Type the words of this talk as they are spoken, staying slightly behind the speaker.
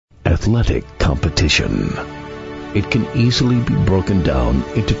athletic competition. It can easily be broken down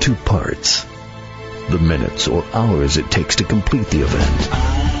into two parts: the minutes or hours it takes to complete the event,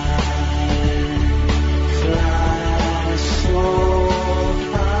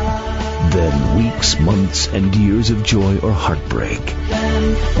 then weeks, months, and years of joy or heartbreak.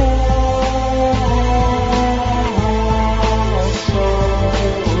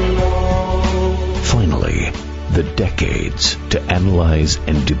 Finally, the decades to analyze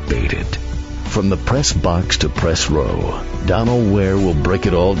and debate it. From the press box to press row, Donald Ware will break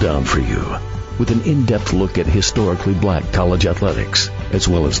it all down for you with an in-depth look at historically black college athletics, as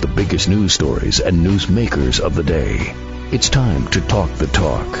well as the biggest news stories and newsmakers of the day. It's time to talk the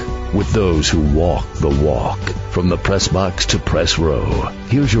talk with those who walk the walk. From the press box to press row,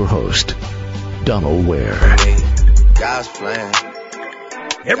 here's your host, Donald Ware. God's plan.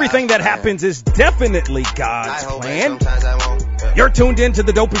 Everything that happens is definitely God's plan. You're tuned in to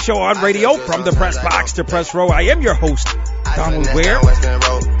the Dopest Show on radio. From the press box to press row, I am your host, Donald Ware.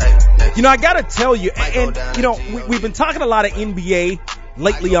 You know, I got to tell you, and you know, we've been talking a lot of NBA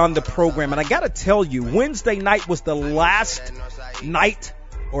lately on the program, and I got to tell you, Wednesday night was the last night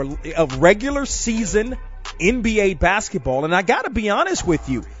of regular season NBA basketball, and I got to be honest with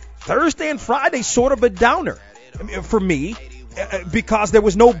you, Thursday and Friday sort of a downer for me. Because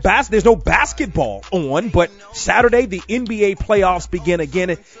there's no basketball on, but Saturday the NBA playoffs begin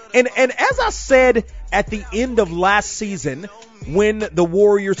again. And as I said at the end of last season, when the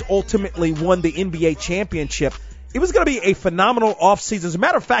Warriors ultimately won the NBA championship, it was going to be a phenomenal offseason. As a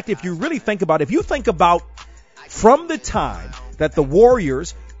matter of fact, if you really think about it, if you think about from the time that the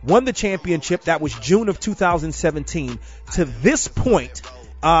Warriors won the championship, that was June of 2017, to this point,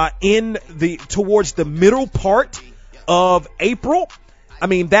 towards the middle part of April, I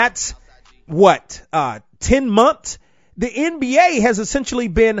mean, that's 10 months. The NBA has essentially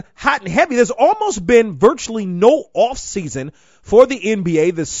been hot and heavy. There's almost been virtually no off season for the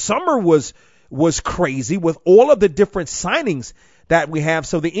NBA. The summer was crazy with all of the different signings that we have.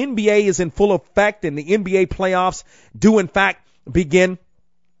 So the NBA is in full effect, and the NBA playoffs do in fact begin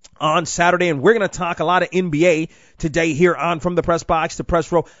on Saturday, and we're going to talk a lot of NBA today here on From the Press Box to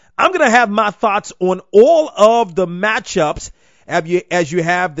Press Row. I'm going to have my thoughts on all of the matchups as you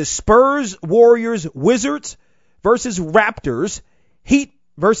have the Spurs, Warriors, Wizards versus Raptors, Heat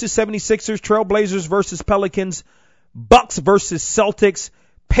versus 76ers, Trailblazers versus Pelicans, Bucks versus Celtics,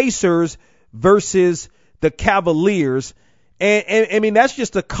 Pacers versus the Cavaliers. And I mean, that's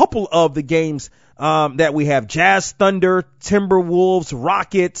just a couple of the games that we have. Jazz, Thunder, Timberwolves,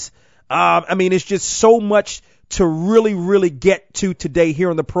 Rockets. I mean, it's just so much to really, really get to today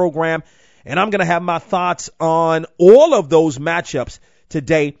here on the program. And I'm going to have my thoughts on all of those matchups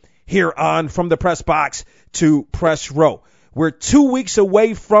today here on From the Press Box to Press Row. We're 2 weeks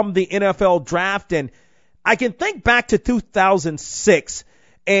away from the NFL draft, and I can think back to 2006,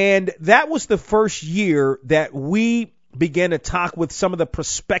 and that was the first year that we began to talk with some of the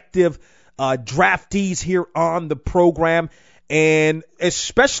prospective draftees here on the program, and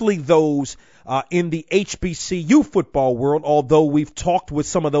especially those in the HBCU football world, although we've talked with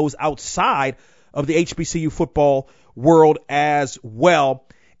some of those outside of the HBCU football world as well.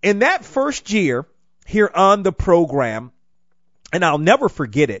 In that first year here on the program, and I'll never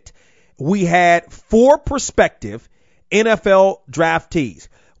forget it, we had 4 prospective NFL draftees.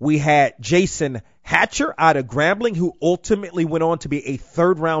 We had Jason Hatcher out of Grambling, who ultimately went on to be a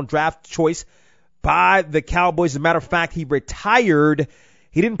third-round draft choice by the Cowboys. As a matter of fact, he retired.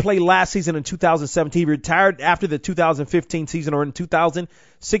 He didn't play last season in 2017. He retired after the 2015 season, or in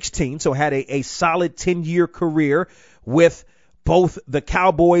 2016, so had a solid 10-year career with both the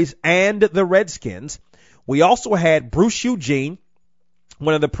Cowboys and the Redskins. We also had Bruce Eugene,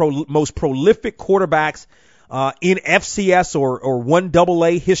 one of the most prolific quarterbacks in FCS or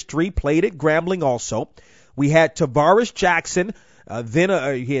 1AA history, played at Grambling also. We had Tavares Jackson.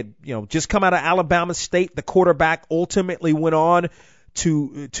 He had just come out of Alabama State. The quarterback ultimately went on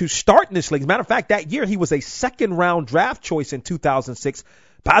to start in this league. As a matter of fact, that year he was a second-round draft choice in 2006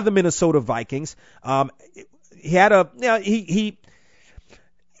 by the Minnesota Vikings. He had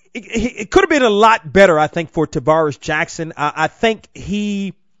it could have been a lot better, I think, for Tavares Jackson. I think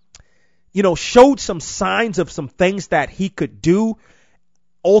he showed some signs of some things that he could do.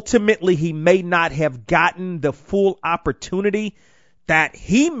 Ultimately, he may not have gotten the full opportunity that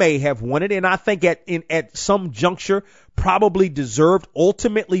he may have wanted, and I think at some juncture probably deserved.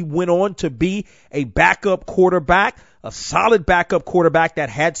 Ultimately went on to be a backup quarterback, a solid backup quarterback that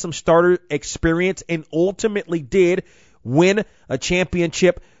had some starter experience, and ultimately did win a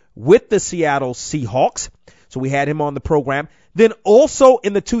championship with the Seattle Seahawks. So we had him on the program. Then also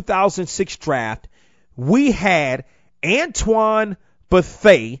in the 2006 draft, we had Antoine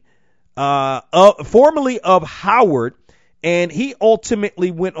Bethea, formerly of Howard, and he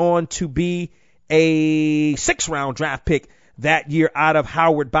ultimately went on to be a 6th-round draft pick that year out of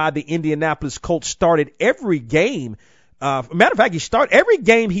Howard by the Indianapolis Colts. Started every game. Matter of fact, he started every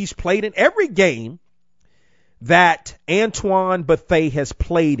game he's played in, every game that Antoine Bethea has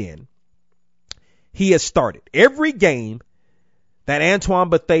played in. He has started. Every game that Antoine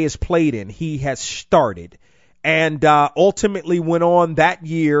Bethea has played in, he has started. And ultimately went on that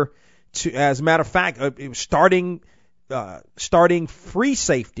year to, as a matter of fact, starting free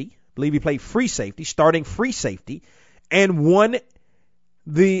safety. I believe he played free safety, starting free safety, and won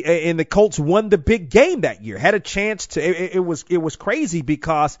the Colts won the big game that year. Had a chance to. It was crazy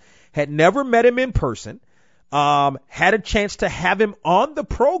because had never met him in person. Had a chance to have him on the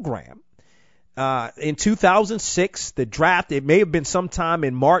program. In 2006, the draft, it may have been sometime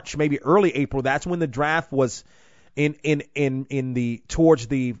in March, maybe early April. That's when the draft was towards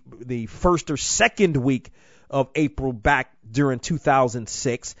the first or second week of April back during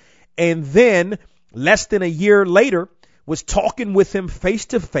 2006. And then less than a year later was talking with him face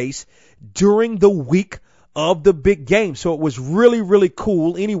to face during the week of the big game. So it was really, really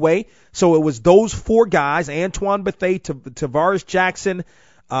cool. Anyway, so it was those 4 guys, Antoine Bethea, Tavares Jackson,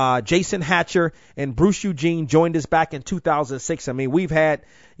 Jason Hatcher, and Bruce Eugene joined us back in 2006. I mean, we've had,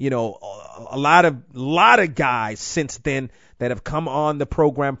 a lot of guys since then that have come on the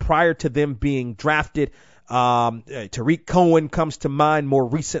program prior to them being drafted. Tariq Cohen comes to mind more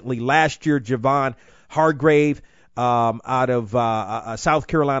recently last year. Javon Hargrave, out of South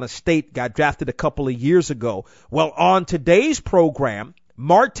Carolina State, got drafted a couple of years ago. Well, on today's program,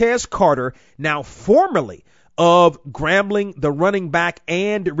 Martez Carter, now formerly of Grambling, the running back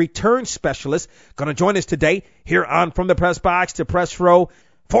and return specialist, going to join us today here on From the Press Box to Press Row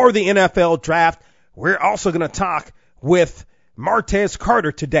for the NFL Draft. We're also going to talk with Martez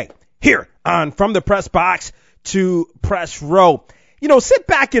Carter today here on From the Press Box to Press Row. Sit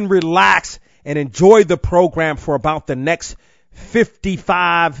back and relax and enjoy the program for about the next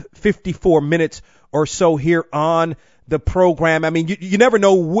 54 minutes or so here on the program. I mean, you never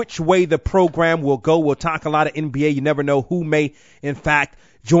know which way the program will go. We'll talk a lot of NBA. You never know who may, in fact,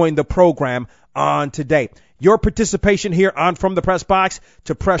 join the program on today. Your participation here on From the Press Box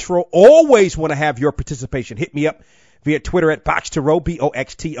to Press Row. Always want to have your participation. Hit me up via Twitter at Box2Row,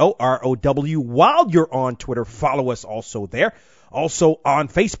 BOXTOROW. While you're on Twitter, follow us also there. Also on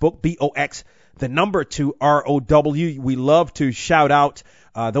Facebook, BOX, the number 2 ROW. We love to shout out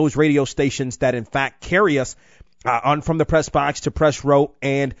those radio stations that, in fact, carry us on From the Press Box to Press Row.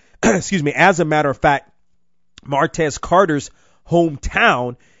 And, as a matter of fact, Martez Carter's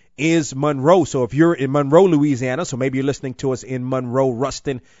hometown is Monroe. So if you're in Monroe, Louisiana, so maybe you're listening to us in Monroe,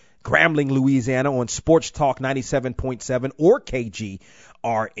 Ruston, Grambling, Louisiana on Sports Talk 97.7 or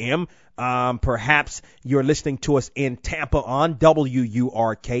KGRM. Perhaps you're listening to us in Tampa on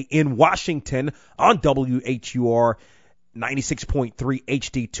WURK, in Washington on WHUR 96.3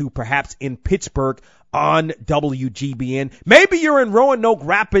 HD2, perhaps in Pittsburgh on WGBN. Maybe you're in Roanoke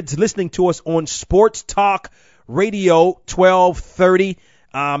Rapids listening to us on Sports Talk Radio 1230.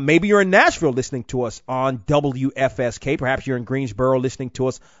 Maybe you're in Nashville listening to us on WFSK. Perhaps you're in Greensboro listening to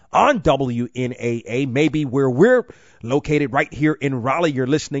us on WNAA. Maybe where we're located right here in Raleigh, you're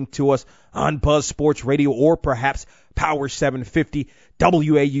listening to us on Buzz Sports Radio or perhaps Power 750,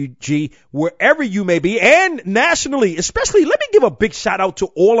 WAUG, wherever you may be. And nationally, especially, let me give a big shout out to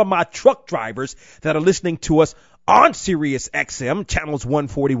all of my truck drivers that are listening to us on Sirius XM, channels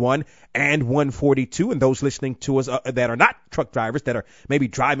 141 and 142, and those listening to us that are not truck drivers, that are maybe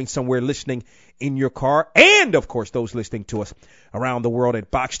driving somewhere listening in your car, and, of course, those listening to us around the world at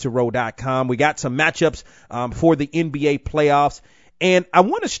box2row.com. We got some matchups for the NBA playoffs, and I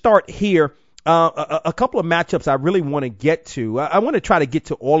want to start here. A couple of matchups I really want to get to. I want to try to get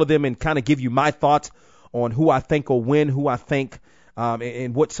to all of them and kind of give you my thoughts on who I think will win, who I think,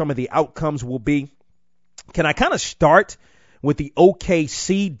 and what some of the outcomes will be. Can I kind of start with the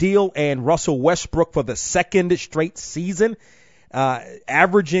OKC deal and Russell Westbrook for the second straight season,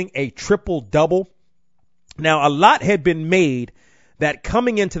 averaging a triple-double? Now, a lot had been made that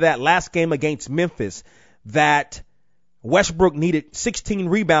coming into that last game against Memphis, that Westbrook needed 16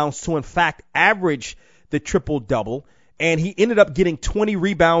 rebounds to, in fact, average the triple-double, and he ended up getting 20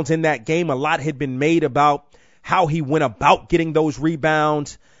 rebounds in that game. A lot had been made about how he went about getting those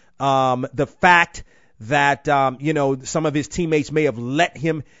rebounds, the fact that, some of his teammates may have let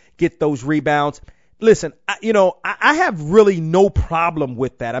him get those rebounds. Listen, I have really no problem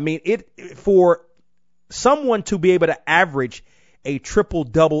with that. I mean, for someone to be able to average a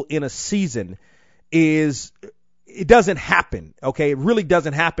triple-double in a season it doesn't happen, okay? It really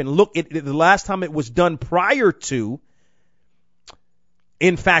doesn't happen. Look, the last time it was done prior to,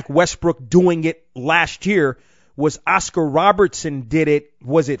 in fact, Westbrook doing it last year was Oscar Robertson did it,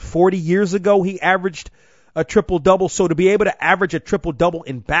 was it 40 years ago he averaged a triple-double? So to be able to average a triple-double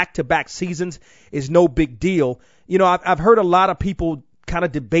in back-to-back seasons is no big deal. You know, I've heard a lot of people kind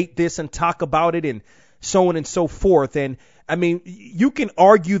of debate this and talk about it and so on and so forth. And, I mean, you can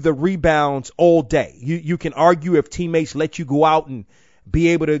argue the rebounds all day. You can argue if teammates let you go out and be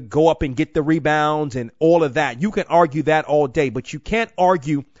able to go up and get the rebounds and all of that. You can argue that all day, but you can't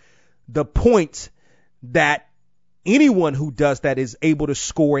argue the points that anyone who does that is able to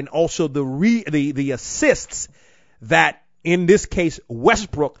score, and also the assists that, in this case,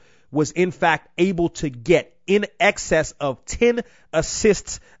 Westbrook was in fact able to get in excess of 10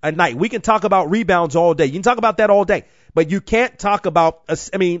 assists a night. We can talk about rebounds all day. You can talk about that all day, but you can't talk about, that's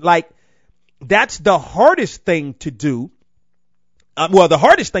the hardest thing to do. The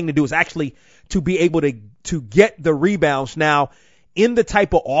hardest thing to do is actually to be able to get the rebounds. Now, in the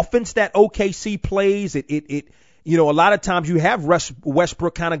type of offense that OKC plays, a lot of times you have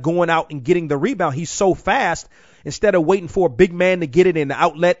Westbrook kind of going out and getting the rebound. He's so fast. Instead of waiting for a big man to get it in the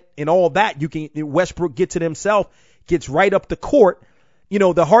outlet and all that, Westbrook gets it himself, gets right up the court. You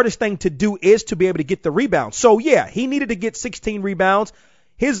know, the hardest thing to do is to be able to get the rebound. So yeah, he needed to get 16 rebounds.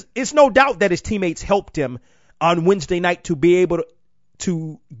 It's no doubt that his teammates helped him on Wednesday night to be able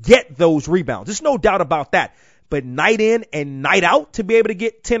to get those rebounds. There's no doubt about that. But night in and night out to be able to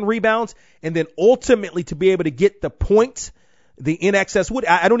get 10 rebounds and then ultimately to be able to get the points, the in excess.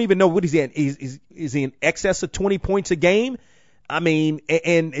 I don't even know what he's in. Is he in excess of 20 points a game? I mean,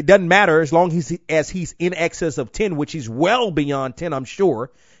 and it doesn't matter as long as he's in excess of 10, which he's well beyond 10, I'm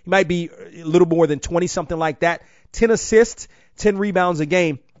sure. He might be a little more than 20, something like that. 10 assists, 10 rebounds a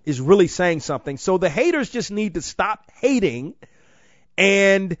game is really saying something. So the haters just need to stop hating.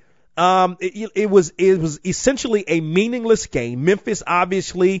 And it was essentially a meaningless game. Memphis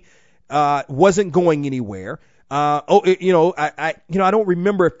obviously wasn't going anywhere. I don't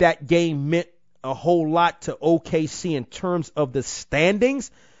remember if that game meant a whole lot to OKC in terms of the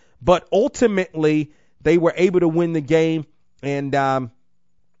standings, but ultimately they were able to win the game. And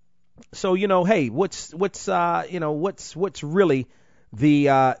so hey, what's really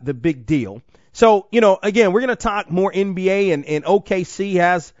the big deal? So again, we're gonna talk more NBA, and OKC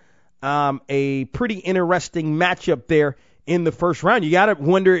has a pretty interesting matchup there in the first round. You got to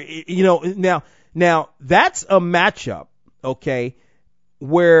wonder, now that's a matchup, okay,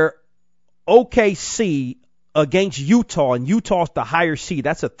 where OKC against Utah, and Utah's the higher seed.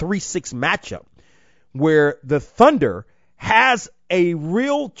 That's a 3-6 matchup where the Thunder has a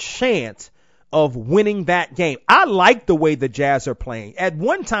real chance of winning that game. I like the way the Jazz are playing. At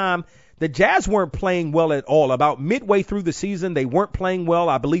one time, the Jazz weren't playing well at all. About midway through the season, they weren't playing well.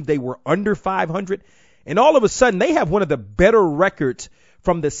 I believe they were under 500. And all of a sudden, they have one of the better records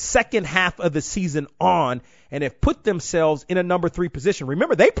from the second half of the season on and have put themselves in a number 3 position.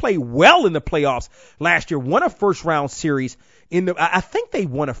 Remember, they played well in the playoffs last year, won a first-round series. I think they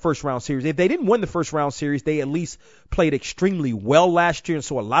won a first-round series. If they didn't win the first-round series, they at least played extremely well last year. And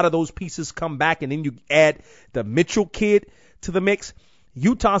so a lot of those pieces come back, and then you add the Mitchell kid to the mix.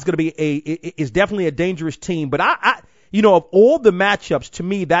 Utah's going to be is definitely a dangerous team. But of all the matchups, to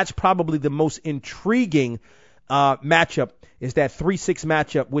me, that's probably the most intriguing matchup, is that 3-6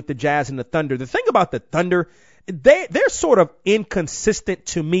 matchup with the Jazz and the Thunder. The thing about the Thunder, they're sort of inconsistent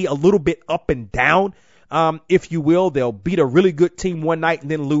to me, a little bit up and down, if you will. They'll beat a really good team one night and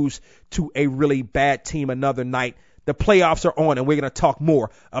then lose to a really bad team another night. The playoffs are on, and we're going to talk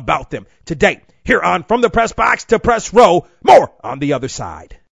more about them today here on From the Press Box to Press Row. More on the other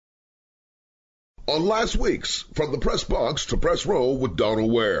side. On last week's From the Press Box to Press Row with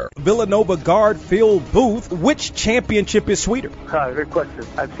Donald Ware. Villanova guard Phil Booth, which championship is sweeter? Good question.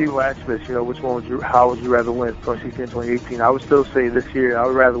 I'd see people ask this, which one how would you rather win, 2016, 2018? I would still say this year, I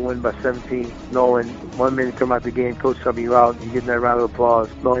would rather win by 17, knowing 1 minute come out the game, coach subbing you out, you getting that round of applause,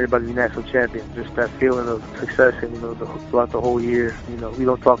 knowing everybody's national champion, just that feeling of success, and, throughout the whole year. We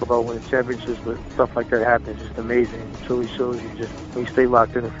don't talk about winning championships, but stuff like that happens. It's just amazing. It truly shows you just when you stay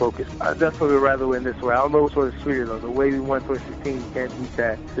locked in and focused. I definitely would rather win this way. I don't know which one is sweeter, though. The way we won 2016, you can't beat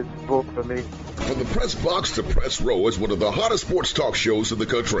that. It's both for me. From the Press Box to Press Row is one of the hottest sports talk shows in the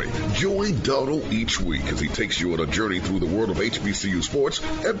country. Join Donald each week as he takes you on a journey through the world of HBCU sports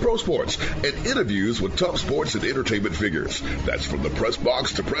and pro sports and interviews with top sports and entertainment figures. That's From the Press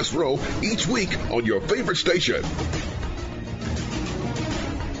Box to Press Row each week on your favorite station.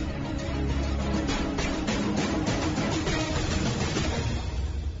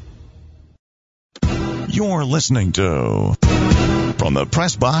 You're listening to From the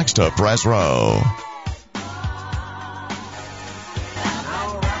Press Box to Press Row.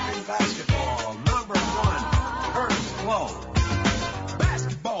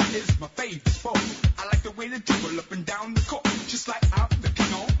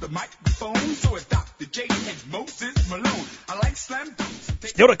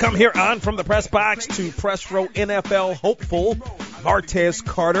 Still to come here on From the Press Box to Press Row, NFL hopeful Martez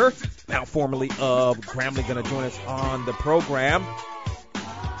Carter, now formerly of Grambling, going to join us on the program.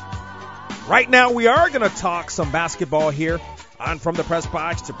 Right now we are going to talk some basketball here on From the Press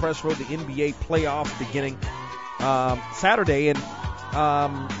Box to Press Row, the NBA playoffs beginning Saturday, and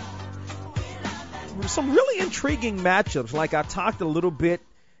some really intriguing matchups. Like I talked a little bit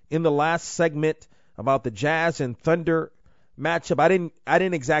in the last segment about the Jazz and Thunder matchup. I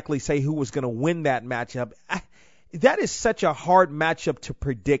didn't exactly say who was going to win that matchup. That is such a hard matchup to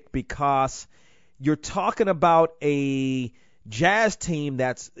predict because you're talking about a Jazz team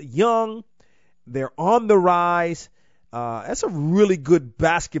that's young, they're on the rise. That's a really good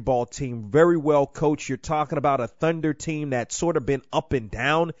basketball team, very well coached. You're talking about a Thunder team that's sort of been up and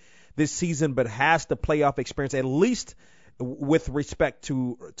down this season, but has the playoff experience, at least with respect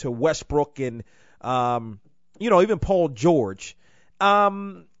to Westbrook and even Paul George.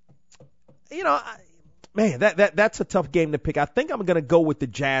 Man, that's a tough game to pick. I think I'm going to go with the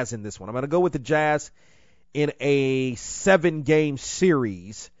Jazz in this one. I'm going to go with the Jazz in a 7-game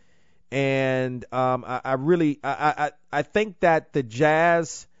series. And I think that the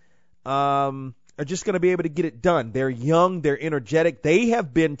Jazz are just going to be able to get it done. They're young. They're energetic. They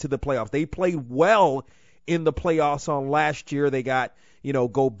have been to the playoffs. They played well in the playoffs on last year. They got,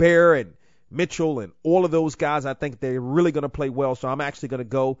 Gobert and Mitchell and all of those guys. I think they're really going to play well. So I'm actually going to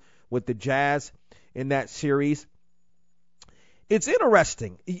go with the Jazz in that series. It's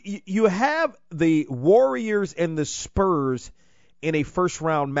interesting. You have the Warriors and the Spurs in a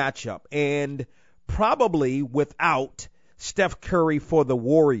first-round matchup, and probably without Steph Curry for the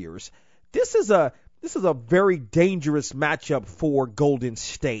Warriors. This is a very dangerous matchup for Golden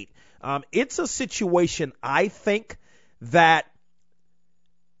State. It's a situation I think they'll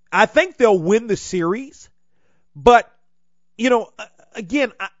win the series, but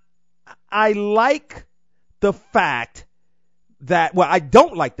again, I like the fact that, I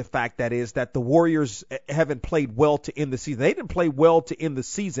don't like the fact that the Warriors haven't played well to end the season. They didn't play well to end the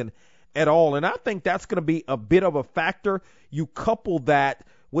season at all, and I think that's going to be a bit of a factor. You couple that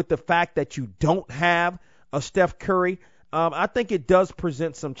with the fact that you don't have a Steph Curry, I think it does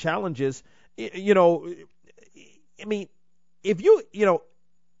present some challenges. The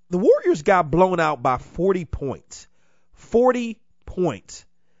Warriors got blown out by 40 points. 40 points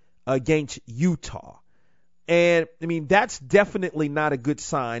against Utah. And, that's definitely not a good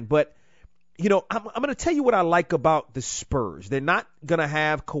sign. But, I'm going to tell you what I like about the Spurs. They're not going to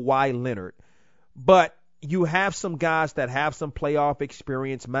have Kawhi Leonard. But you have some guys that have some playoff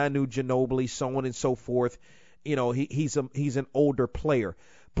experience, Manu Ginobili, so on and so forth. He's an older player.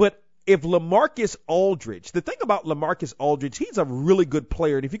 But if LaMarcus Aldridge, the thing about LaMarcus Aldridge, he's a really good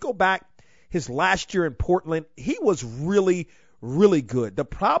player. And if you go back his last year in Portland, he was really, really good. The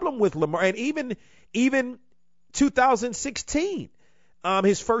problem with Lamar, and even 2016,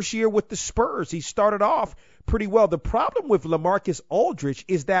 his first year with the Spurs, he started off pretty well. The problem with LaMarcus Aldridge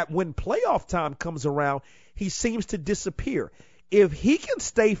is that when playoff time comes around, he seems to disappear. If he can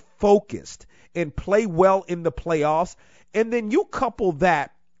stay focused and play well in the playoffs, and then you couple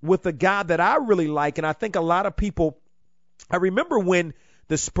that with a guy that I really like, and I think a lot of people, I remember when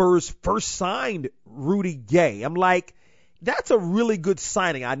the Spurs first signed Rudy Gay. I'm like, that's a really good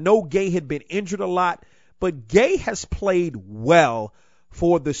signing. I know Gay had been injured a lot, but Gay has played well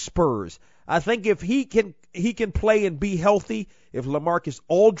for the Spurs. I think if he can play and be healthy, if LaMarcus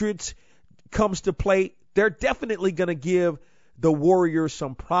Aldridge comes to play, they're definitely going to give the Warriors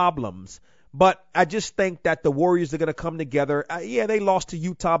some problems. But I just think that the Warriors are going to come together. They lost to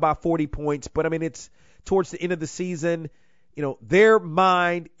Utah by 40 points, but it's towards the end of the season. Their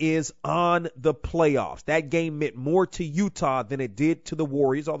mind is on the playoffs. That game meant more to Utah than it did to the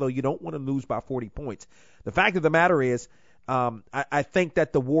Warriors, although you don't want to lose by 40 points. The fact of the matter is, I think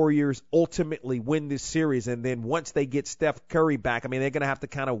that the Warriors ultimately win this series, and then once they get Steph Curry back, they're going to have to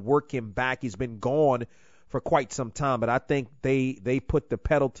kind of work him back. He's been gone for quite some time, but I think they put the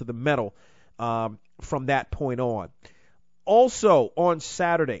pedal to the metal from that point on. Also, on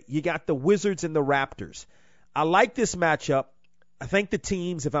Saturday, you got the Wizards and the Raptors. I like this matchup. I think the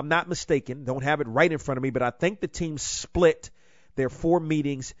teams, if I'm not mistaken, don't have it right in front of me, but I think the teams split their 4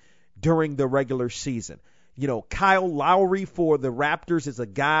 meetings during the regular season. Kyle Lowry for the Raptors is a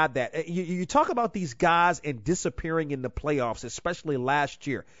guy that you talk about these guys and disappearing in the playoffs, especially last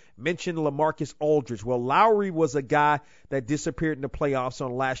year. Mentioned LaMarcus Aldridge. Well, Lowry was a guy that disappeared in the playoffs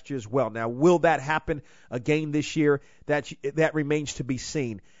on last year as well. Now, will that happen again this year? That remains to be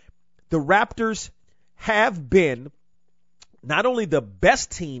seen. The Raptors have been not only the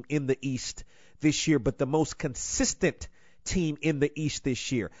best team in the East this year, but the most consistent team in the East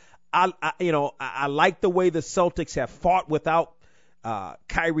this year. I like the way the Celtics have fought without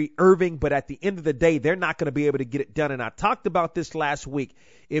Kyrie Irving, but at the end of the day, they're not going to be able to get it done. And I talked about this last week.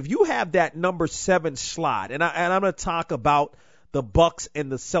 If you have that number 7 slot, and I'm going to talk about the Bucks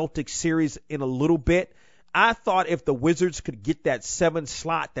and the Celtics series in a little bit, I thought if the Wizards could get that 7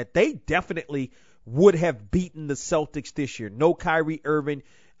 slot, that they definitely would have beaten the Celtics this year. No Kyrie Irving.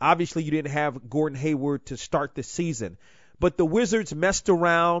 Obviously, you didn't have Gordon Hayward to start the season. But the Wizards messed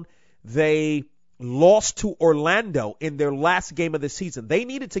around. They lost to Orlando in their last game of the season. They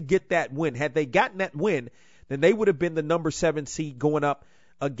needed to get that win. Had they gotten that win, then they would have been the number 7 seed going up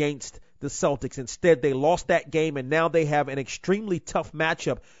against the Celtics. Instead, they lost that game, and now they have an extremely tough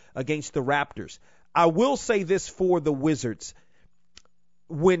matchup against the Raptors. I will say this for the Wizards.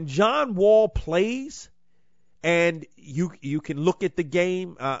 When John Wall plays, and you can look at the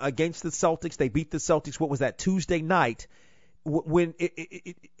game against the Celtics, they beat the Celtics, what was that, Tuesday night, when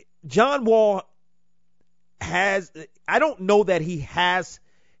John Wall has, I don't know that he has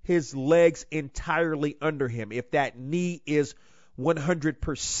his legs entirely under him, if that knee is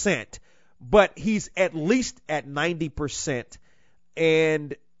 100%, but he's at least at 90%.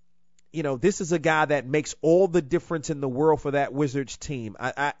 And, this is a guy that makes all the difference in the world for that Wizards team.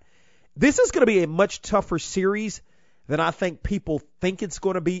 This is going to be a much tougher series than I think people think it's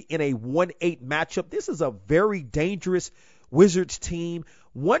going to be in a 1-8 matchup. This is a very dangerous Wizards team,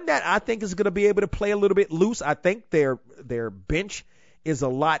 one that I think is going to be able to play a little bit loose. I think their bench is a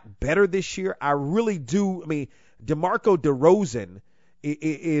lot better this year. I really do. I mean, DeMarco DeRozan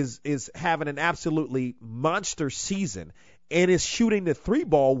is having an absolutely monster season and is shooting the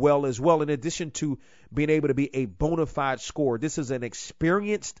 3-ball well as well, in addition to being able to be a bona fide scorer. This is an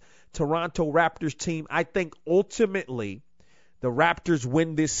experienced Toronto Raptors team. I think ultimately the Raptors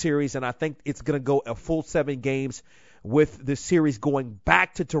win this series, and I think it's going to go a full 7 games with the series going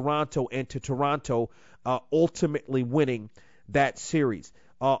back to Toronto, and to Toronto ultimately winning that series.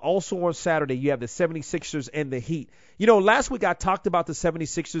 Also on Saturday, you have the 76ers and the Heat. Last week I talked about the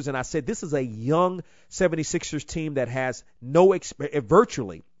 76ers, and I said this is a young 76ers team that has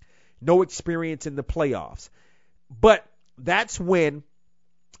virtually no experience in the playoffs. But that's when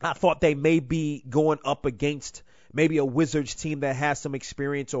I thought they may be going up against maybe a Wizards team that has some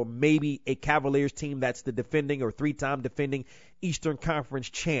experience, or maybe a Cavaliers team that's the defending or 3-time defending Eastern Conference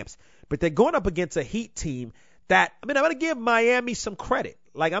champs. But they're going up against a Heat team that, I'm going to give Miami some credit.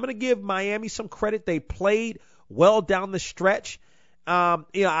 They played well down the stretch.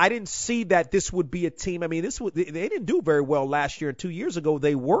 I didn't see that this would be a team. I mean, they didn't do very well last year, and 2 years ago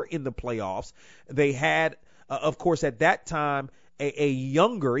they were in the playoffs. They had, of course, at that time, a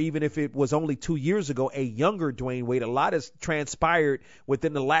younger, even if it was only 2 years ago, a younger Dwayne Wade. A lot has transpired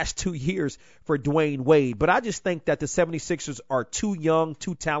within the last 2 years for Dwayne Wade. But I just think that the 76ers are too young,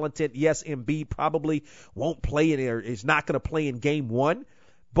 too talented. Yes, Embiid probably won't play or is not going to play in game 1.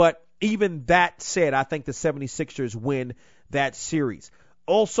 But even that said, I think the 76ers win that series.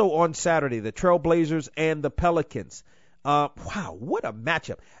 Also on Saturday, the Trailblazers and the Pelicans. Wow, what a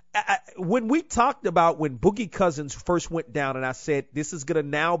matchup. When we talked about when Boogie Cousins first went down, and I said this is going to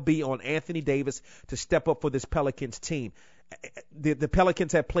now be on Anthony Davis to step up for this Pelicans team. The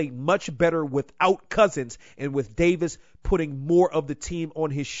Pelicans have played much better without Cousins, and with Davis putting more of the team on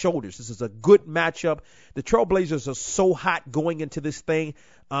his shoulders. This is a good matchup. The Trailblazers are so hot going into this thing.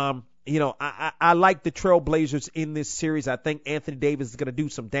 I like the Trailblazers in this series. I think Anthony Davis is going to do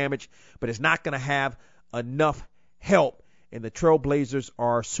some damage, but it's not going to have enough help. And the Trailblazers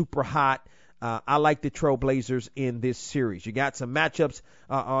are super hot. I like the Trailblazers in this series. You got some matchups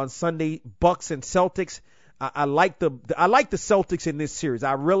on Sunday, Bucks and Celtics. I like the Celtics in this series.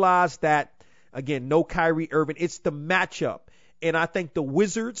 I realize that, again, no Kyrie Irving. It's the matchup, and I think the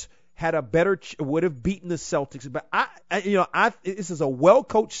Wizards had a better would have beaten the Celtics. But this is a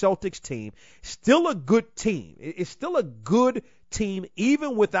well-coached Celtics team, still a good team. It's still a good team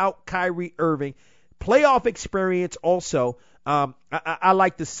even without Kyrie Irving. Playoff experience also. I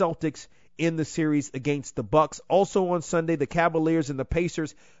like the Celtics in the series against the Bucks. Also on Sunday, the Cavaliers and the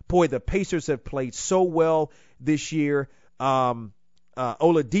Pacers. Boy, the Pacers have played so well this year.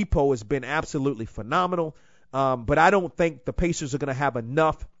 Oladipo has been absolutely phenomenal. But I don't think the Pacers are going to have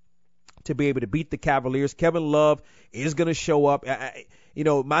enough to be able to beat the Cavaliers. Kevin Love is going to show up.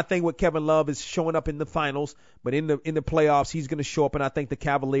 My thing with Kevin Love is showing up in the finals, but in the playoffs, he's going to show up, and I think the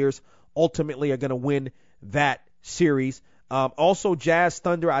Cavaliers ultimately are going to win that series. Also, Jazz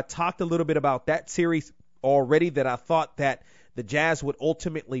Thunder, I talked a little bit about that series already, that I thought that the Jazz would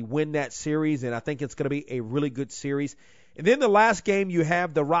ultimately win that series, and I think it's going to be a really good series. And then the last game, you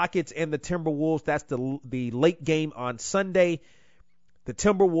have the Rockets and the Timberwolves. That's the late game on Sunday. The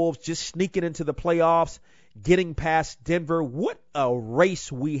Timberwolves just sneaking into the playoffs, getting past Denver. What a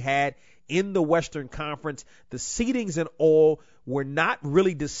race we had in the Western Conference. The seedings and all were not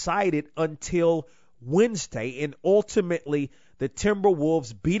really decided until Wednesday, and ultimately the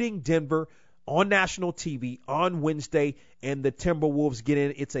Timberwolves beating Denver on national TV on Wednesday, and the Timberwolves get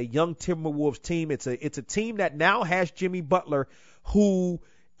in. It's a young Timberwolves team. It's a team that now has Jimmy Butler, who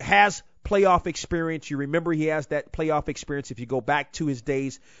has playoff experience. You remember he has that playoff experience if you go back to his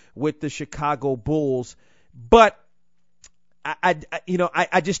days with the Chicago Bulls. But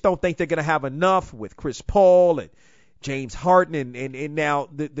I just don't think they're going to have enough with Chris Paul and James Harden, and now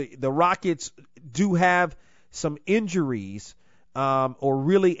the Rockets do have some injuries, or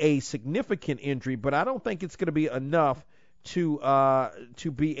really a significant injury, but I don't think it's going to be enough to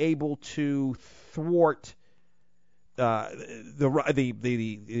be able to thwart the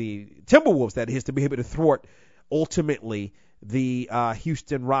Timberwolves, that is, to be able to thwart ultimately the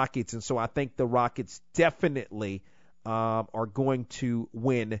Houston Rockets. And so I think the Rockets definitely are going to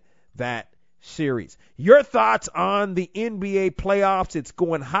win that series. Your thoughts on the NBA playoffs? It's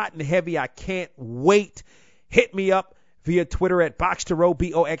going hot and heavy. I can't wait. Hit me up via Twitter at Boxtorow,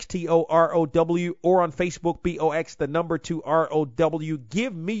 BOXTOROW, or on Facebook, BOX2ROW.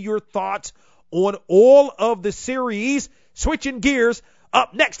 Give me your thoughts on all of the series. Switching gears,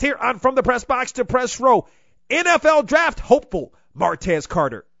 up next here on From the Press Box to Press Row, NFL Draft hopeful Martez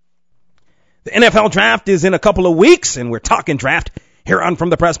Carter. The NFL Draft is in a couple of weeks, and we're talking draft here on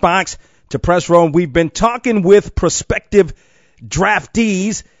From the Press Box to Press Row. We've been talking with prospective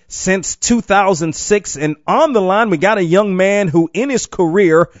draftees since 2006, and on the line we got a young man who in his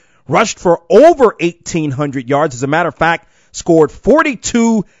career rushed for over 1,800 yards. As a matter of fact, scored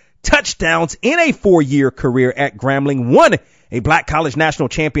 42 touchdowns in a 4-year career at Grambling, won a Black College National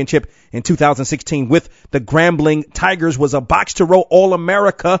Championship in 2016 with the Grambling Tigers, was a Box-to-Row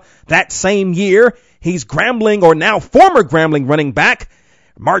All-America that same year. He's Grambling, or now former Grambling, running back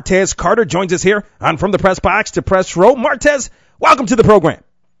Martez Carter joins us here on From the Press Box to Press Row. Martez, welcome to the program.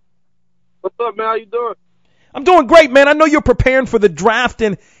 What's up, man? How you doing? I'm doing great, man. I know you're preparing for the draft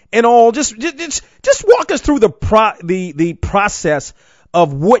and all. Just walk us through the process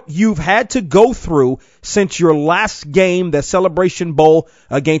of what you've had to go through since your last game, the Celebration Bowl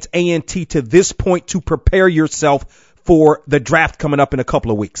against A&T, to this point to prepare yourself for the draft coming up in a couple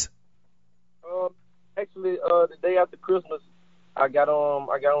of weeks. Actually, the day after Christmas, I got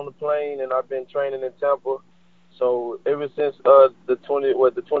on the plane, and I've been training in Tampa. So ever since the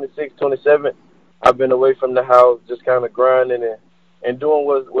 26th, 27th, I've been away from the house, just kind of grinding and doing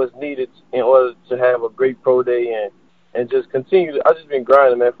what's needed in order to have a great pro day and just continue. I've just been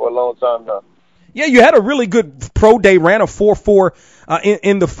grinding, man, for a long time now. Yeah, you had a really good pro day, ran a 4.4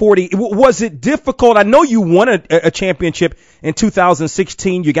 in the 40. Was it difficult? I know you won a championship in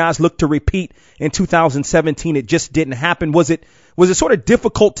 2016. You guys looked to repeat in 2017. It just didn't happen. Was it sort of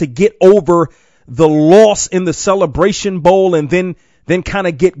difficult to get over the loss in the Celebration Bowl and then kind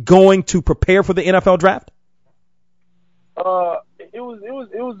of get going to prepare for the NFL draft? It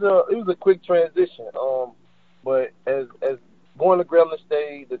was a quick transition. But as going to Grambling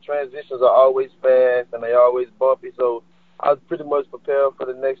State, the transitions are always fast and they always bumpy. So I was pretty much prepared for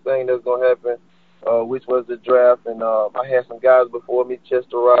the next thing that's going to happen, which was the draft. And I had some guys before me,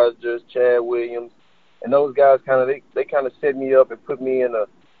 Chester Rogers, Chad Williams, and those guys they kind of set me up and put me in the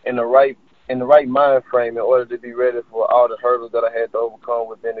right mind frame in order to be ready for all the hurdles that I had to overcome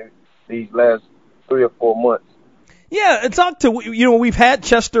within these last 3 or 4 months. Yeah, we've had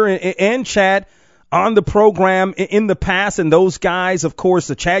Chester and Chad on the program in the past, and those guys, of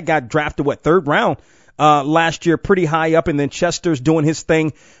course, Chad got drafted, 3rd round last year, pretty high up, and then Chester's doing his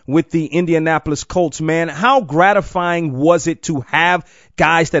thing with the Indianapolis Colts. Man, how gratifying was it to have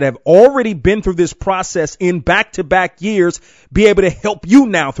guys that have already been through this process in back-to-back years be able to help you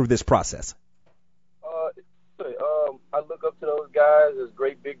now through this process? I look up to those guys as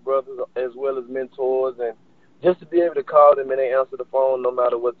great big brothers as well as mentors, and just to be able to call them and they answer the phone no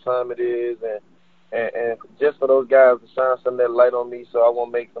matter what time it is, and just for those guys to shine some of that light on me so I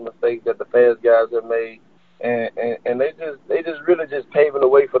won't make some mistakes that the fast guys have made. And they just really just paving the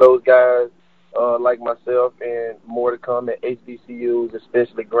way for those guys like myself and more to come at HBCUs,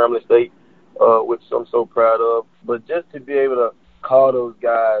 especially Grambling State, which I'm so proud of. But just to be able to call those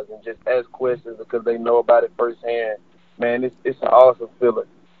guys and just ask questions because they know about it firsthand, man, it's an awesome feeling.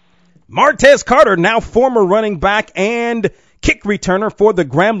 Martez Carter, now former running back and kick returner for the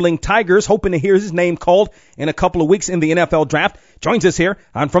Grambling Tigers, hoping to hear his name called in a couple of weeks in the NFL draft, joins us here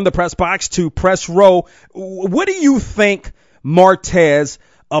on From the Press Box to Press Row. What do you think, Martez,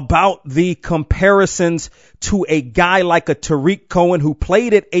 about the comparisons to a guy like a Tariq Cohen who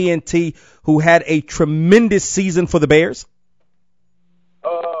played at A&T, who had a tremendous season for the Bears?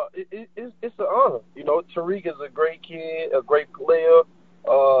 It's an honor. You know, Tariq is a great kid, a great player.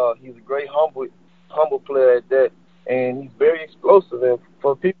 He's a great humble player at that, and he's very explosive. And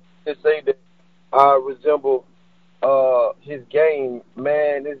for people to say that I resemble his game,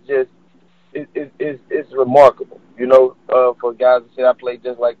 man, it's remarkable. You know, for guys to say I play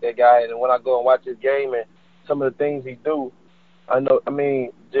just like that guy, and when I go and watch his game and some of the things he do,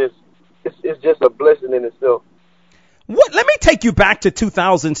 it's just a blessing in itself. Let me take you back to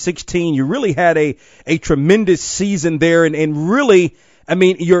 2016. You really had a tremendous season there, and really, I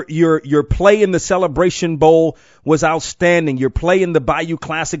mean, your play in the Celebration Bowl was outstanding. Your play in the Bayou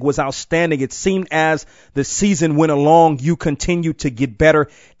Classic was outstanding. It seemed as the season went along, you continued to get better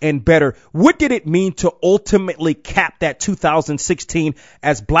and better. What did it mean to ultimately cap that 2016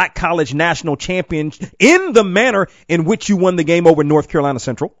 as Black College National Champion in the manner in which you won the game over North Carolina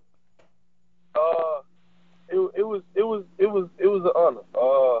Central? It was an honor.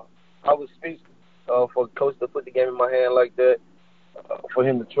 I was speechless for Coach to put the game in my hand like that, for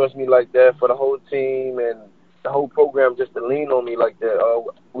him to trust me like that, for the whole team and the whole program just to lean on me like that.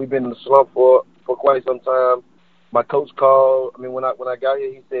 We've been in the slump for quite some time. My coach called. I mean, when I got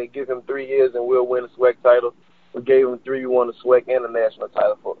here, he said, "Give him 3 years and we'll win a SWAC title." We gave him 3. We won a SWAC and a national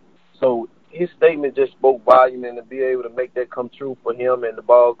title for him. So his statement just spoke volume, and to be able to make that come true for him and the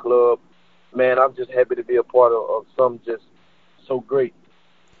ball club, man, I'm just happy to be a part of something just so great.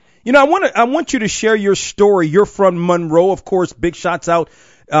 You know, I want you to share your story. You're from Monroe, of course. Big shots out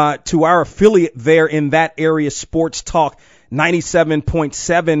to our affiliate there in that area, Sports Talk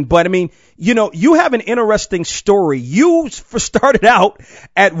 97.7. But I mean, you know, you have an interesting story. You started out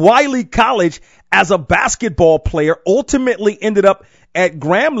at Wiley College as a basketball player, ultimately ended up at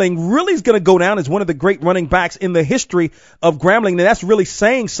Grambling. Really is going to go down as one of the great running backs in the history of Grambling, and that's really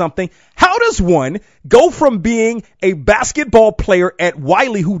saying something. How does one go from being a basketball player at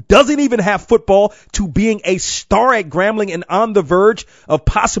Wiley who doesn't even have football to being a star at Grambling and on the verge of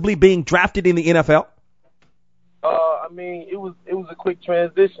possibly being drafted in the NFL? I mean, it was a quick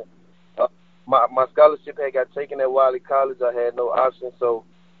transition. My scholarship had got taken at Wiley College. I had no option, so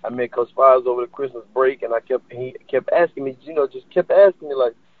I met Coach Files over the Christmas break, and he kept asking me,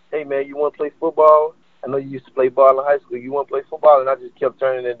 like, "Hey, man, you want to play football? I know you used to play ball in high school. You want to play football?" And I just kept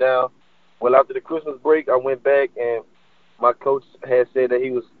turning it down. Well, after the Christmas break, I went back, and my coach had said that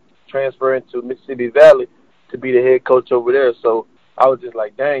he was transferring to Mississippi Valley to be the head coach over there. So I was just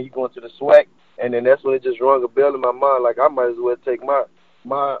like, dang, you going to the SWAC? And then that's when it just rung a bell in my mind, like I might as well take my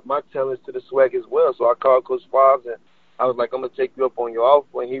talents to the SWAC as well. So I called Coach Files, and I was like, I'm going to take you up on your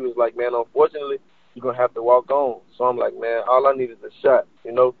offer. And he was like, man, unfortunately, you're going to have to walk on. So I'm like, man, all I need is a shot,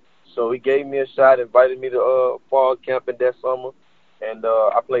 you know. So he gave me a shot, invited me to fall camping that summer. And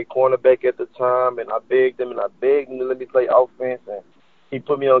I played cornerback at the time, and I begged him to let me play offense. And he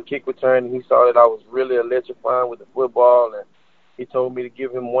put me on kick return, and he saw that I was really electrifying with the football. And he told me to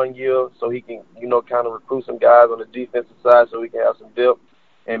give him 1 year so he can, you know, kind of recruit some guys on the defensive side so we can have some depth.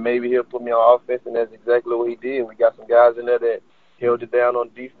 And maybe he'll put me on offense, and that's exactly what he did. We got some guys in there that held it down on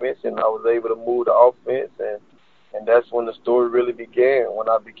defense, and I was able to move to offense. And that's when the story really began, when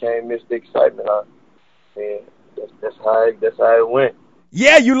I became Mr. Excitement. That's how it went.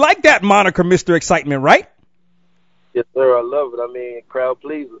 Yeah, you like that moniker, Mr. Excitement, right? Yes, sir. I love it. I mean, crowd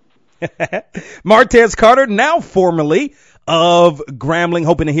pleaser. Martez Carter, now formerly of Grambling,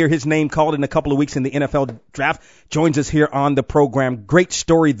 hoping to hear his name called in a couple of weeks in the NFL draft, joins us here on the program. Great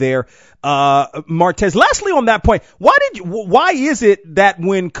story there, Martez. Lastly, on that point, why is it that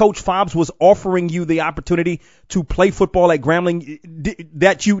when Coach Fobbs was offering you the opportunity to play football at Grambling,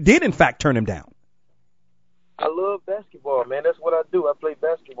 that you did in fact turn him down? I love basketball, man. That's what I do. I play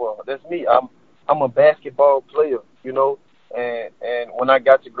basketball. That's me. I'm a basketball player, you know. And when I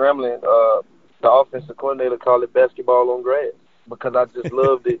got to Grambling, the offensive coordinator called it basketball on grass because I just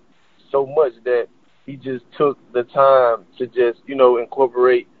loved it so much that he just took the time to just, you know,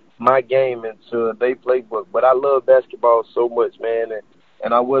 incorporate my game into their playbook. But I love basketball so much, man,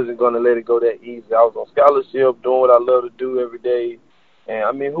 and I wasn't going to let it go that easy. I was on scholarship, doing what I love to do every day. And,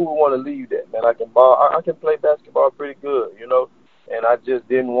 I mean, who would want to leave that, man? I can play basketball pretty good, you know. and I just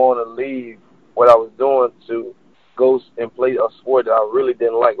didn't want to leave what I was doing to go and play a sport that I really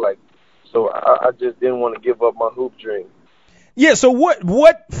didn't like. So I just didn't want to give up my hoop dream. Yeah. So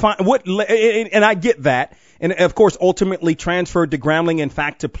and I get that. And of course, ultimately transferred to Grambling, in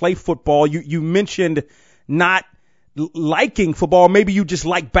fact, to play football. You mentioned not liking football. Maybe you just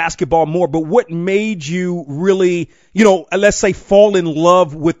like basketball more, but what made you really, let's say fall in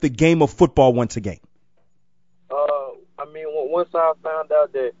love with the game of football once again? Once I found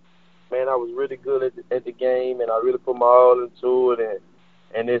out that, man, I was really good at the game and I really put my all into it,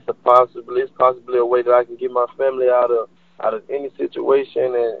 and it's possibly a way that I can get my family out of any situation,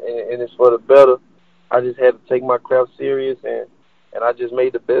 and it's for the better. I just had to take my craft serious, and I just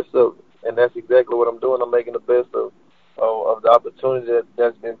made the best of it, and that's exactly what I'm doing. I'm making the best of the opportunity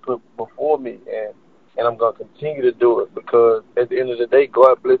that's been put before me, and I'm going to continue to do it, because at the end of the day,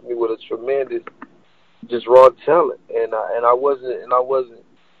 God blessed me with a tremendous, just raw talent, and I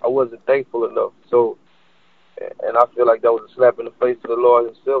wasn't thankful enough. So, and I feel like that was a slap in the face of the Lord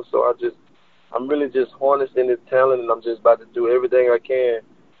Himself. So I'm really just harnessing His talent, and I'm just about to do everything I can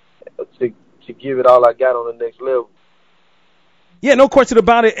to give it all I got on the next level. Yeah, no question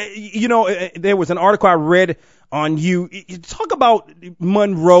about it. There was an article I read on you. You talk about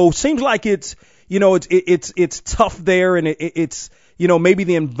Monroe. Seems like it's tough there, and it's maybe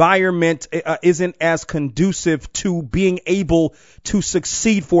the environment isn't as conducive to being able to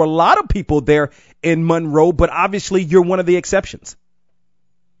succeed for a lot of people there in Monroe. But obviously, you're one of the exceptions.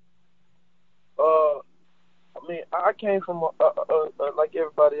 I came from like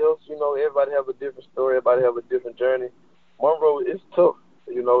everybody else. Everybody have a different story. Everybody have a different journey. Monroe is tough,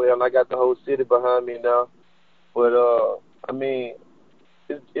 and I got the whole city behind me now. But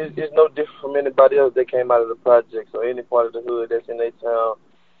it's no different from anybody else that came out of the projects or any part of the hood that's in their town.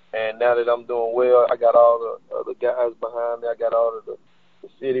 And now that I'm doing well, I got all the other guys behind me. I got all of the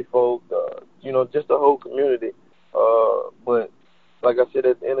city folk, just the whole community. But like I said,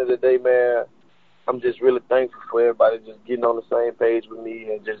 at the end of the day, man, I'm just really thankful for everybody just getting on the same page with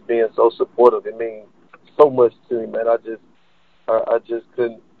me and just being so supportive. It means so much to me, man. I just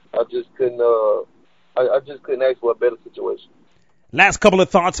couldn't ask for a better situation. Last couple of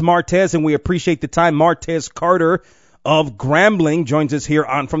thoughts, Martez, and we appreciate the time. Martez Carter of Grambling joins us here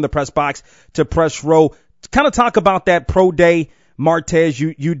on From the Press Box to Press Row. To kind of talk about that pro day, Martez.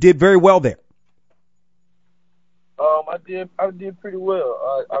 You did very well there. I did pretty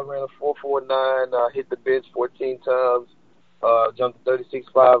well. I ran a 4.49. I hit the bench 14 times. Jumped a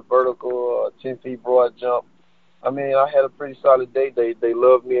 36.5 vertical, 10 feet broad jump. I had a pretty solid day. They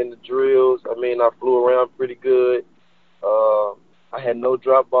loved me in the drills. I flew around pretty good. I had no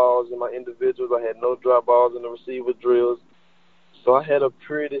drop balls in my individuals. I had no drop balls in the receiver drills. So I had a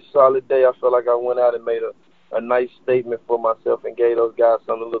pretty solid day. I felt like I went out and made a nice statement for myself and gave those guys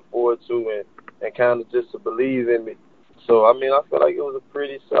something to look forward to and kind of just to believe in me. So, I feel like it was a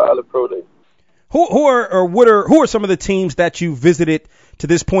pretty solid pro day. Who are some of the teams that you visited to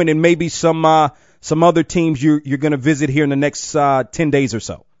this point, and maybe some other teams you're going to visit here in the next 10 days or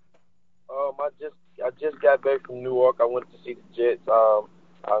so? I just got back from New York. I went to see the Jets.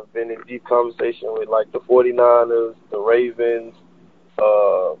 I've been in deep conversation with like the 49ers, the Ravens,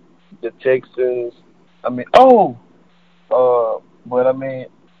 the Texans.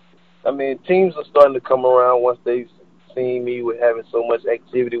 Teams are starting to come around once they've seen me with having so much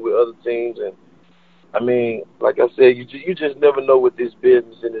activity with other teams. And like I said, you just never know with this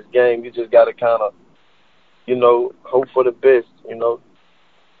business in this game. You just got to kind of, hope for the best,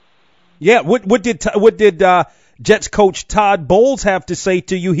 Yeah. What did Jets coach Todd Bowles have to say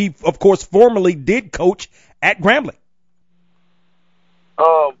to you? He, of course, formerly did coach at Grambling.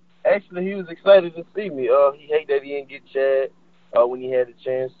 Actually, he was excited to see me. He hated that he didn't get Chad when he had the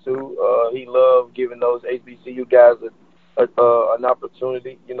chance to. He loved giving those HBCU guys an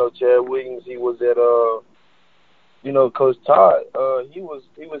opportunity. Chad Wiggins, he was at Coach Todd. He was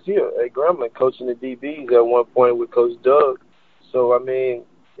here at Grambling coaching the DBs at one point with Coach Doug. So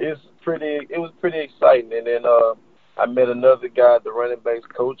it was pretty exciting. And then I met another guy, the running backs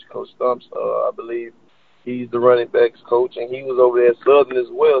coach, Coach Stumps, I believe. He's the running backs coach, and he was over there at Southern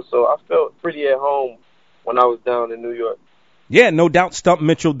as well. So I felt pretty at home when I was down in New York. Yeah, no doubt. Stump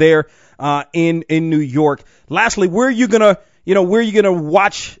Mitchell there in New York. Lastly, where are you gonna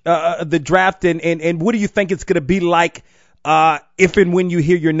watch the draft, and what do you think it's gonna be like if and when you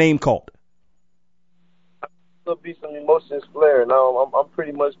hear your name called? There'll be some emotions flaring. Now I'm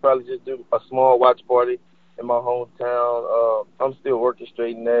pretty much probably just do a small watch party in my hometown. I'm still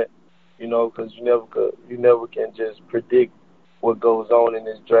orchestrating that, because you never can just predict what goes on in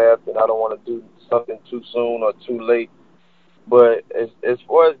this draft, and I don't want to do something too soon or too late. But as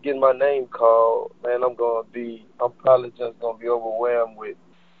far as getting my name called, man, I'm probably just gonna be overwhelmed with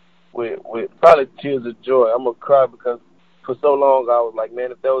probably tears of joy. I'm gonna cry because for so long I was like,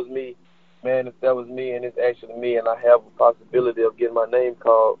 man, if that was me, and it's actually me, and I have a possibility of getting my name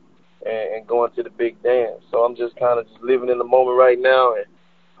called and going to the big dance. So I'm just kind of just living in the moment right now, and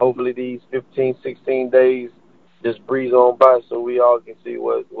hopefully these 15, 16 days just breeze on by so we all can see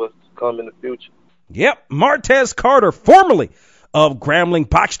what's to come in the future. Yep, Martez Carter, formerly of Grambling,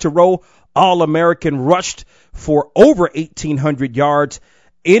 Box to Row All-American, rushed for over 1,800 yards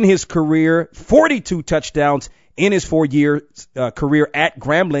in his career, 42 touchdowns in his 4-year career at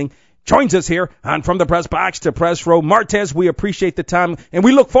Grambling. Joins us here on From the Press Box to Press Row. Martez, we appreciate the time, and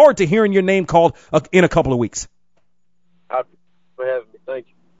we look forward to hearing your name called in a couple of weeks. Thank you for having me. Thank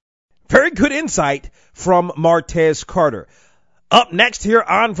you. Very good insight from Martez Carter. Up next here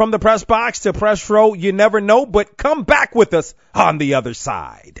on From the Press Box to Press Row, you never know, but come back with us on the other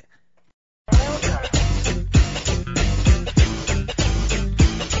side.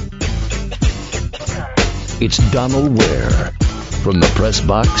 It's Donald Ware. From the Press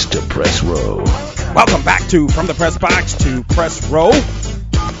Box to Press Row. Welcome back to From the Press Box to Press Row.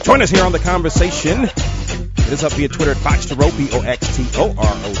 Join us here on the conversation. It is up via Twitter at Box to Row, BOXTOROW, on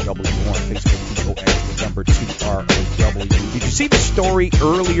Facebook, BOX2ROW. Did you see the story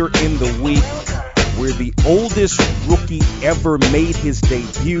earlier in the week where the oldest rookie ever made his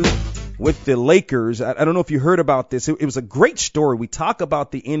debut with the Lakers? I don't know if you heard about this. It was a great story. We talk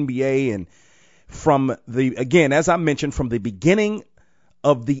about the NBA and again, as I mentioned, from the beginning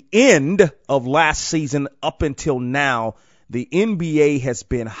of the end of last season up until now, the NBA has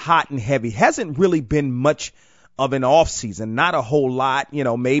been hot and heavy. Hasn't really been much of an off season, not a whole lot,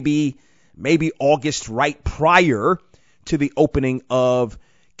 maybe August right prior to the opening of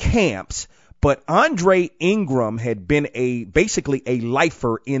camps. But Andre Ingram had been basically a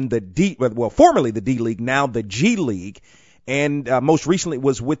lifer in formerly the D League, now the G League. And most recently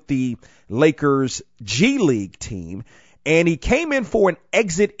was with the Lakers G League team. And he came in for an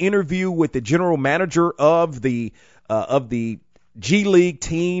exit interview with the general manager of the G League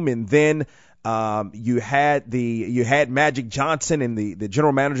team. And then you had Magic Johnson and the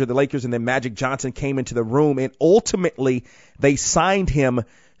general manager of the Lakers. And then Magic Johnson came into the room. And ultimately, they signed him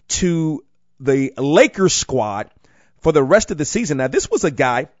to the Lakers squad for the rest of the season. Now, this was a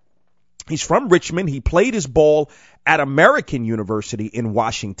guy. He's from Richmond. He played his ball at American University in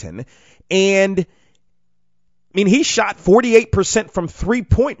Washington. And, he shot 48% from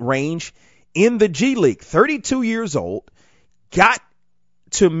three-point range in the G League. 32 years old. Got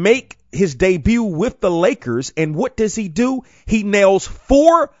to make his debut with the Lakers. And what does he do? He nails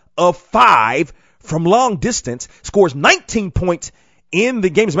 4 of 5 from long distance. Scores 19 points in the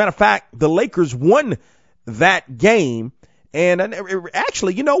game. As a matter of fact, the Lakers won that game. And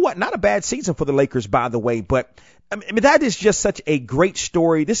actually, you know what? Not a bad season for the Lakers, by the way. But that is just such a great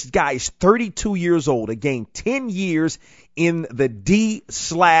story. This guy is 32 years old. Again, 10 years in the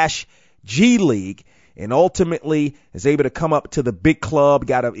D/G League, and ultimately is able to come up to the big club.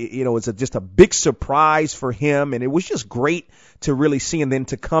 It's just a big surprise for him, and it was just great to really see him then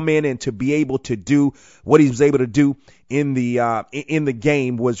to come in and to be able to do what he was able to do in the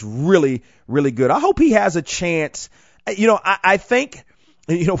game was really, really good. I hope he has a chance. I think,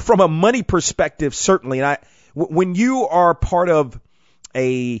 from a money perspective, certainly, and when you are part of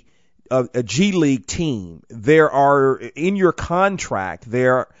a G League team, there are in your contract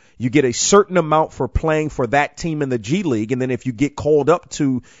you get a certain amount for playing for that team in the G League, and then if you get called up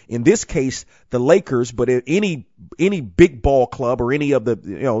to, in this case, the Lakers, but any big ball club or any of the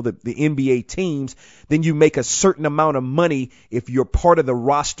NBA teams, then you make a certain amount of money if you're part of the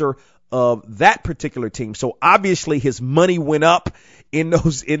roster of that particular team. So obviously his money went up in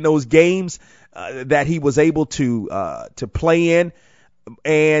those games that he was able to play in,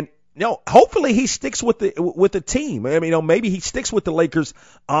 and hopefully he sticks with the team. Maybe he sticks with the Lakers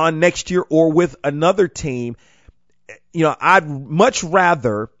on next year or with another team. I'd much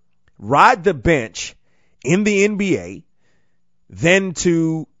rather ride the bench in the NBA than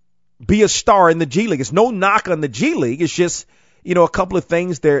to be a star in the G League. It's no knock on the G League. It's just a couple of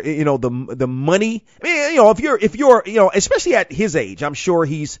things there, the money. If you're, especially at his age, I'm sure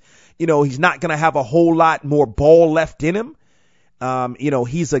he's not going to have a whole lot more ball left in him.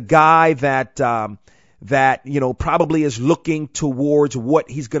 He's a guy that probably is looking towards what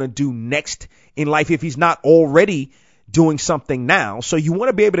he's going to do next in life if he's not already doing something now. So you want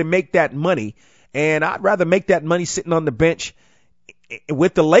to be able to make that money. And I'd rather make that money sitting on the bench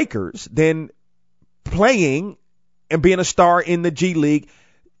with the Lakers than playing and being a star in the G League,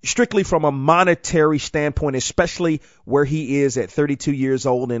 strictly from a monetary standpoint, especially where he is at 32 years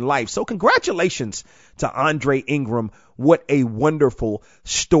old in life. So congratulations to Andre Ingram. What a wonderful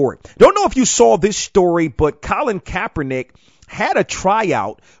story. Don't know if you saw this story, but Colin Kaepernick had a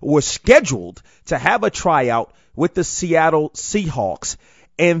tryout, was scheduled to have a tryout with the Seattle Seahawks.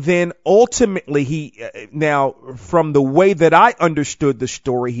 And then ultimately now from the way that I understood the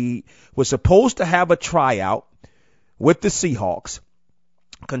story, he was supposed to have a tryout with the Seahawks,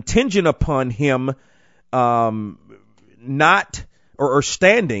 contingent upon him not or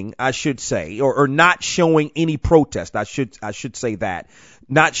standing, I should say, or not showing any protest. I should say that,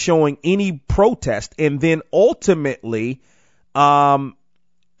 not showing any protest, and then ultimately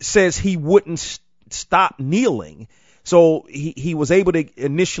says he wouldn't stop kneeling. So he was able to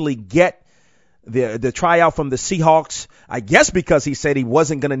initially get the tryout from the Seahawks, I guess because he said he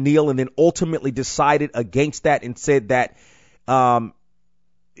wasn't going to kneel, and then ultimately decided against that and said that,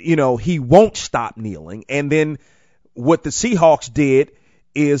 he won't stop kneeling. And then what the Seahawks did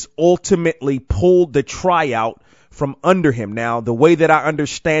is ultimately pulled the tryout from under him. Now, the way that I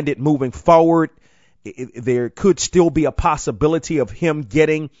understand it moving forward, there could still be a possibility of him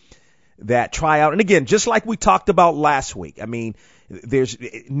getting that tryout. And again, just like we talked about last week, I mean, there's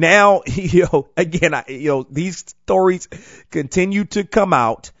now, these stories continue to come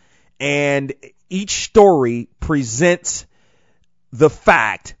out, and each story presents the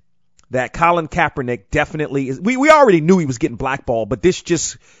fact that Colin Kaepernick definitely is. We already knew he was getting blackballed, but this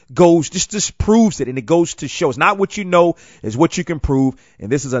just proves it, and it goes to show it's not what you know is what you can prove.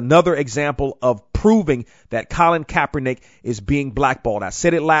 And this is another example of proving that Colin Kaepernick is being blackballed. I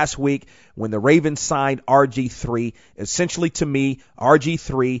said it last week when the Ravens signed RG3. Essentially, to me,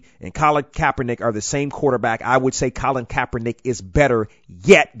 RG3 and Colin Kaepernick are the same quarterback. I would say Colin Kaepernick is better.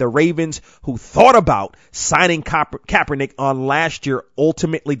 Yet the Ravens, who thought about signing Kaepernick on last year,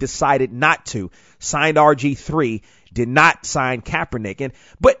 ultimately decided not to. Signed RG3, did not sign Kaepernick.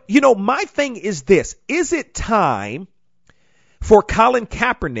 But my thing is this: is it time for Colin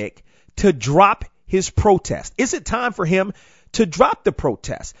Kaepernick to drop his protest? Is it time for him to drop the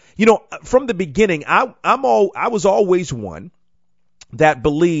protest? From the beginning, I was always one that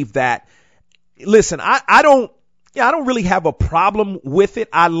believed that, listen, I don't really have a problem with it.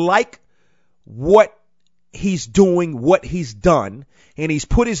 I like what he's doing, what he's done, and he's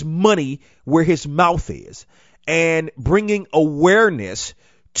put his money where his mouth is, and bringing awareness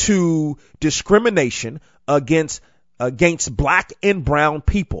to discrimination against black and brown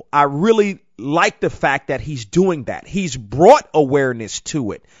people. I really like the fact that he's doing that. He's brought awareness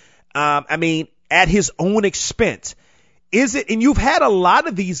to it. At his own expense. And you've had a lot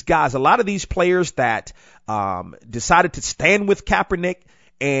of these guys, a lot of these players that decided to stand with Kaepernick,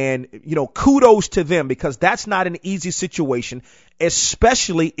 and, kudos to them, because that's not an easy situation,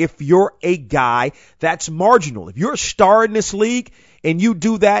 especially if you're a guy that's marginal. If you're a star in this league and you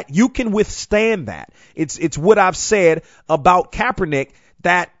do that, you can withstand that. It's what I've said about Kaepernick,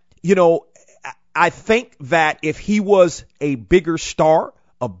 that, I think that if he was a bigger star,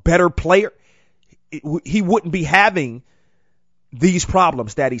 a better player, he wouldn't be having these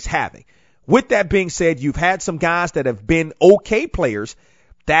problems that he's having. With that being said, you've had some guys that have been okay players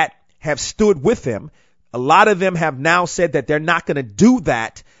that have stood with him. A lot of them have now said that they're not going to do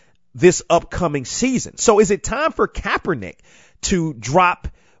that this upcoming season. So is it time for Kaepernick to drop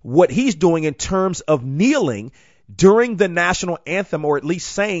what he's doing in terms of kneeling during the national anthem, or at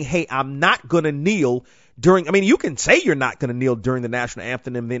least saying, hey, I'm not going to kneel during, you can say you're not going to kneel during the national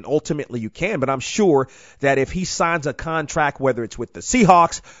anthem, and then ultimately you can, but I'm sure that if he signs a contract, whether it's with the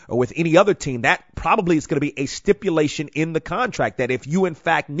Seahawks or with any other team, that probably is going to be a stipulation in the contract that if you in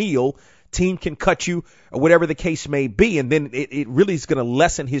fact kneel, team can cut you, or whatever the case may be, and then it really is going to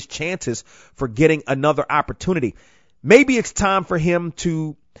lessen his chances for getting another opportunity. Maybe it's time for him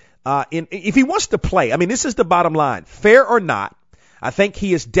to, if he wants to play, this is the bottom line, fair or not, I think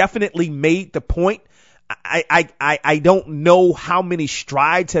he has definitely made the point. I don't know how many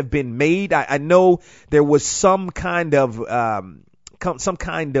strides have been made. I know there was some kind of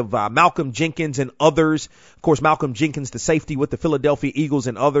Malcolm Jenkins and others. Of course, Malcolm Jenkins, the safety with the Philadelphia Eagles,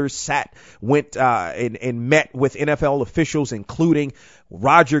 and others went and met with NFL officials, including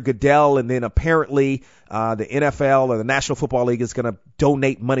Roger Goodell. And then apparently the NFL or the National Football League is going to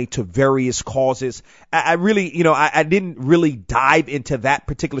donate money to various causes. I really, I didn't really dive into that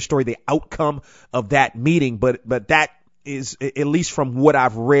particular story, the outcome of that meeting, but that is, at least from what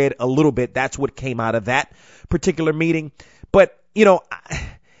I've read a little bit, that's what came out of that particular meeting. But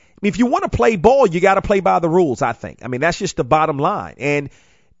if you want to play ball, you got to play by the rules, I think. That's just the bottom line. And,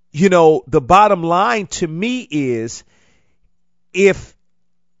 the bottom line to me is, if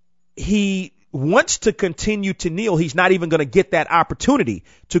he wants to continue to kneel, he's not even going to get that opportunity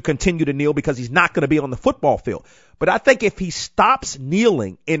to continue to kneel because he's not going to be on the football field. But I think if he stops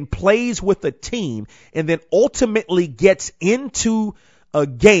kneeling and plays with the team and then ultimately gets into a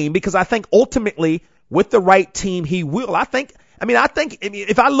game, because I think ultimately with the right team, he will. I think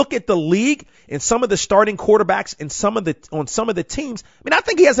if I look at the league and some of the starting quarterbacks and on some of the teams, I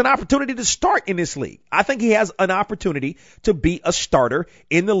think he has an opportunity to start in this league. I think he has an opportunity to be a starter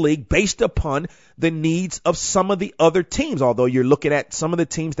in the league based upon the needs of some of the other teams. Although you're looking at some of the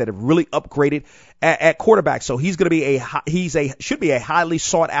teams that have really upgraded at quarterback, so he's going to be should be a highly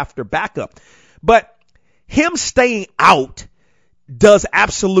sought after backup. But him staying out does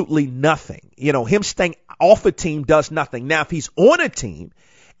absolutely nothing. Him staying off a team does nothing. Now, if he's on a team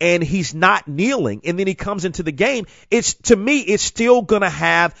and he's not kneeling and then he comes into the game, to me, it's still going to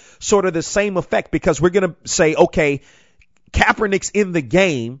have sort of the same effect, because we're going to say, okay, Kaepernick's in the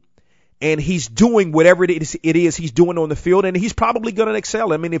game and he's doing whatever it is he's doing on the field, and he's probably going to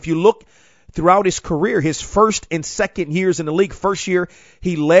excel. If you look throughout his career, his first and second years in the league, first year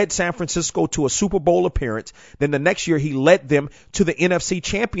he led San Francisco to a Super Bowl appearance. Then the next year he led them to the NFC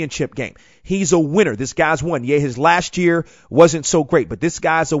Championship game. He's a winner. This guy's won. Yeah, his last year wasn't so great, but this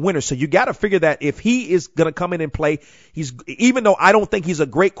guy's a winner. So you got to figure that if he is going to come in and play, even though I don't think he's a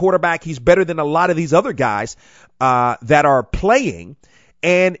great quarterback, he's better than a lot of these other guys that are playing,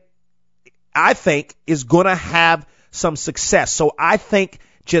 and I think is going to have some success. So I think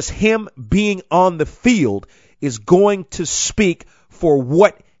just him being on the field is going to speak for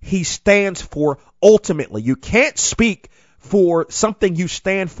what he stands for ultimately. You can't speak for something you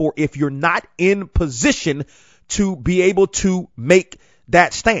stand for if you're not in position to be able to make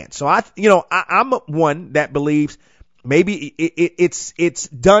that stand. So I'm one that believes maybe it's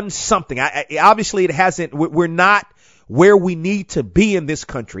done something. Obviously it hasn't. We're not where we need to be in this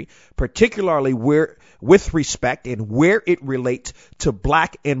country, particularly with respect and where it relates to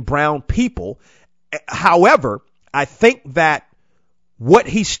black and brown people. However, I think that what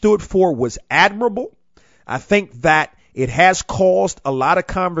he stood for was admirable. I think that it has caused a lot of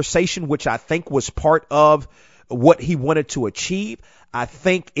conversation, which I think was part of what he wanted to achieve. I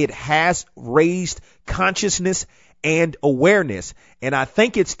think it has raised consciousness and awareness. And I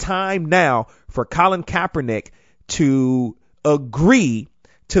think it's time now for Colin Kaepernick to agree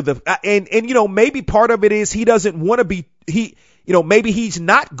to maybe part of it is he doesn't want to be, maybe he's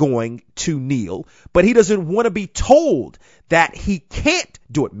not going to kneel, but he doesn't want to be told that he can't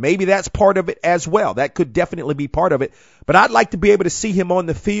do it. Maybe that's part of it as well. That could definitely be part of it. But I'd like to be able to see him on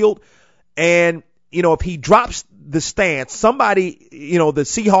the field. And, if he drops the stance, somebody, the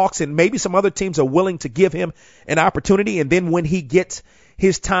Seahawks and maybe some other teams are willing to give him an opportunity. And then when he gets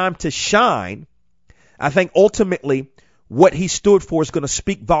his time to shine, I think ultimately what he stood for is going to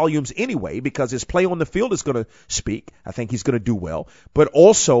speak volumes anyway, because his play on the field is going to speak. I think he's going to do well. But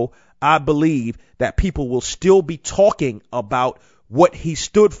also, I believe that people will still be talking about what he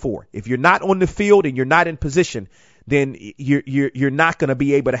stood for. If you're not on the field and you're not in position, then you're not going to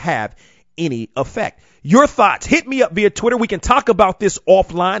be able to have any effect. Your thoughts, hit me up via Twitter. We can talk about this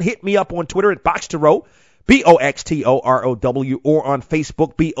offline. Hit me up on Twitter at Box to Row, BOXTOROW, or on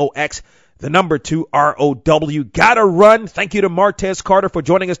Facebook, BOX. The number 2 ROW. Gotta run. Thank you to Martez Carter for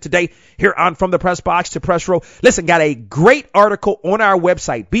joining us today here on From the Press Box to Press Row. Listen, got a great article on our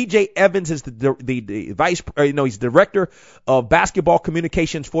website. BJ Evans is he's director of basketball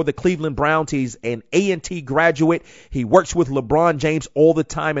communications for the Cleveland Browns. He's an A&T graduate. He works with LeBron James all the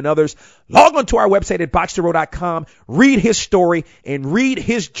time and others. Log on to our website at boxtorow.com. Read his story and read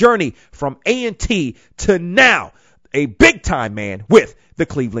his journey from A&T to now a big time man with the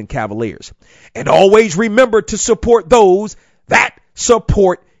Cleveland Cavaliers. And always remember to support those that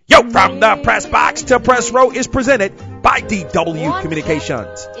support you. From the Press Box to Press Row is presented by DW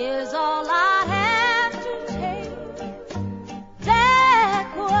Communications. Is all I have to take.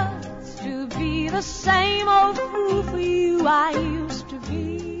 Backwards to be the same old fool for you I used to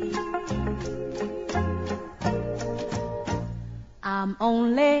be. I'm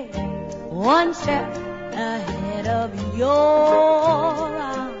only one step ahead of your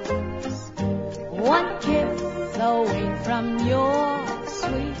arms, one kiss away from your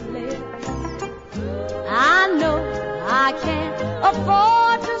sweet lips. I know I can't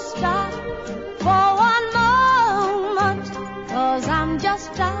afford to stop